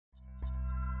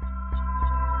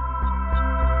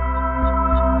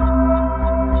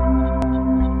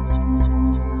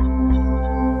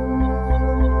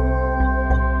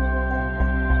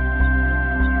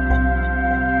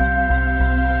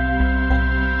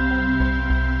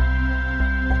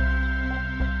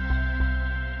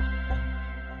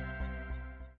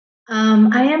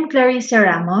Clarissa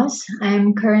Ramos.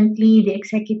 I'm currently the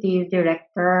Executive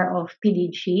Director of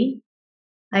PDG.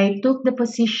 I took the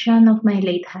position of my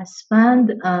late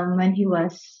husband after he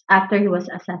was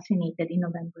assassinated in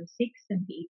November 6,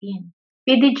 2018.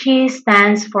 PDG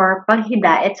stands for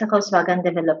Paghidait sa Kauswagan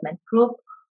Development Group,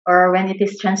 or when it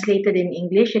is translated in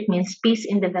English, it means Peace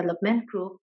in Development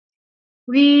Group.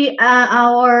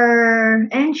 Our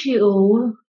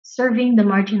NGO serving the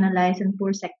marginalized and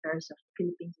poor sectors of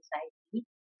Philippine society,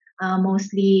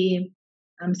 mostly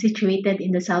situated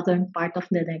in the southern part of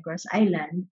the Negros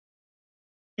Island.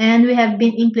 And we have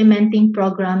been implementing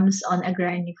programs on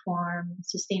agrarian reform,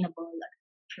 sustainable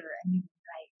agriculture, and human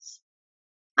rights.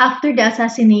 After the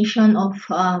assassination of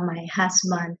my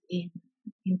husband in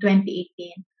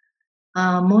 2018,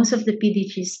 most of the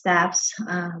PDG staffs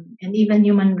and even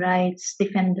human rights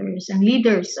defenders and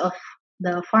leaders of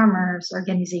the farmers'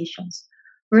 organizations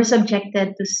were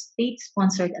subjected to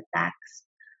state-sponsored attacks.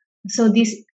 So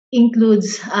this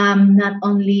includes not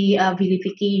only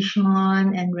vilification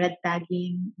and red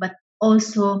tagging, but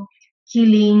also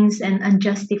killings and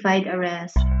unjustified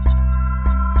arrests.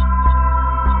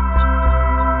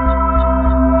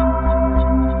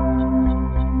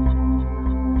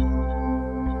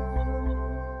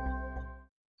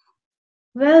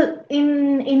 Well,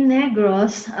 in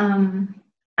Negros,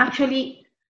 actually,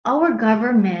 our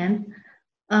government,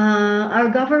 our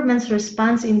government's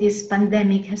response in this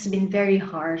pandemic has been very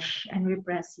harsh and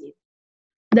repressive.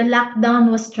 The lockdown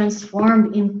was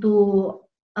transformed into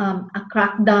a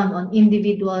crackdown on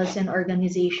individuals and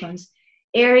organizations,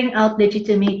 airing out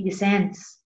legitimate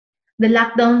dissents. The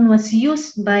lockdown was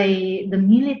used by the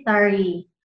military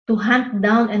to hunt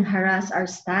down and harass our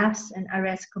staffs and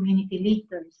arrest community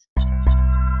leaders.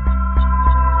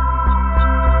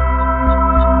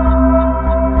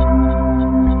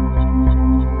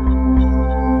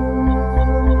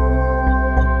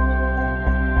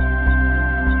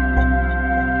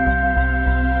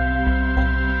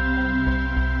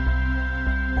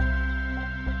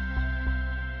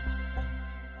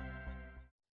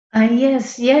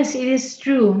 Yes, it is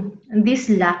true. This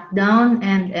lockdown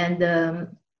and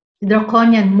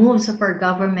draconian moves of our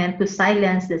government to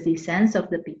silence the dissents of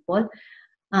the people,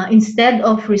 instead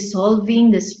of resolving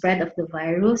the spread of the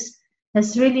virus,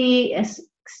 has really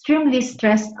extremely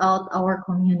stressed out our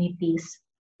communities.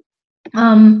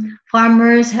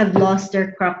 Farmers have lost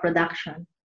their crop production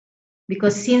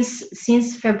because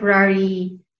since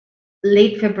February,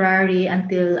 late February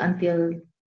until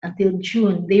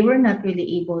June, they were not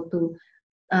really able to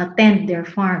tend their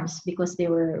farms because they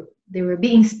were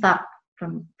being stopped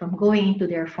from going into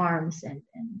their farms and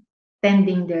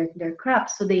tending their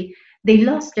crops. So they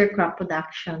lost their crop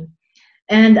production,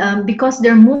 and because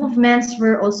their movements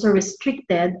were also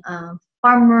restricted,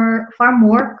 farm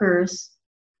workers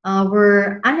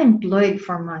were unemployed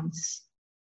for months.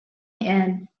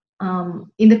 And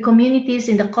in the communities,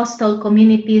 in the coastal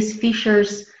communities, fisher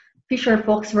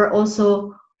folks were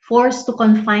also forced to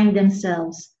confine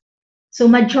themselves. So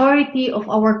majority of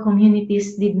our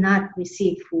communities did not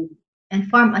receive food and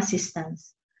farm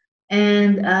assistance.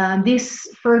 And this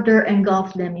further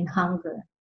engulfed them in hunger.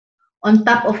 On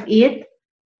top of it,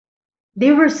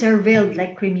 they were surveilled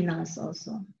like criminals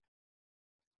also.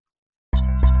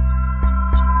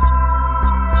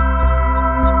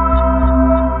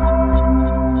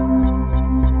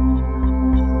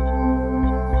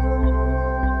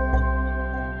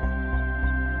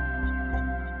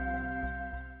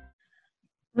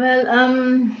 Well,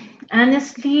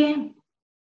 honestly,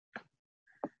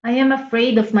 I am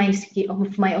afraid of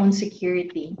my own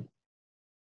security.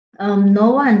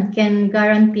 No one can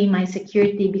guarantee my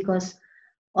security because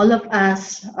all of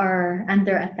us are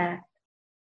under attack.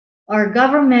 Our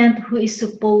government, who is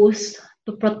supposed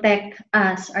to protect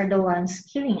us, are the ones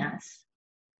killing us.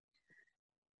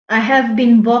 I have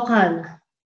been vocal,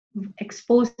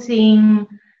 exposing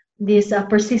this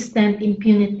persistent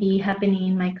impunity happening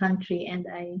in my country, and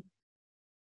I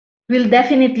will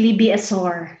definitely be a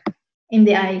sore in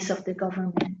the eyes of the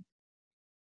government.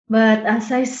 But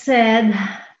as I said,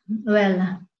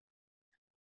 well,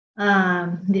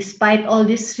 despite all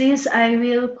these risks, I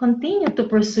will continue to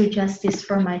pursue justice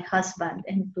for my husband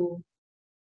and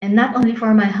not only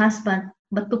for my husband,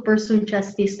 but to pursue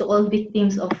justice to all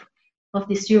victims of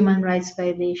these human rights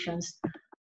violations.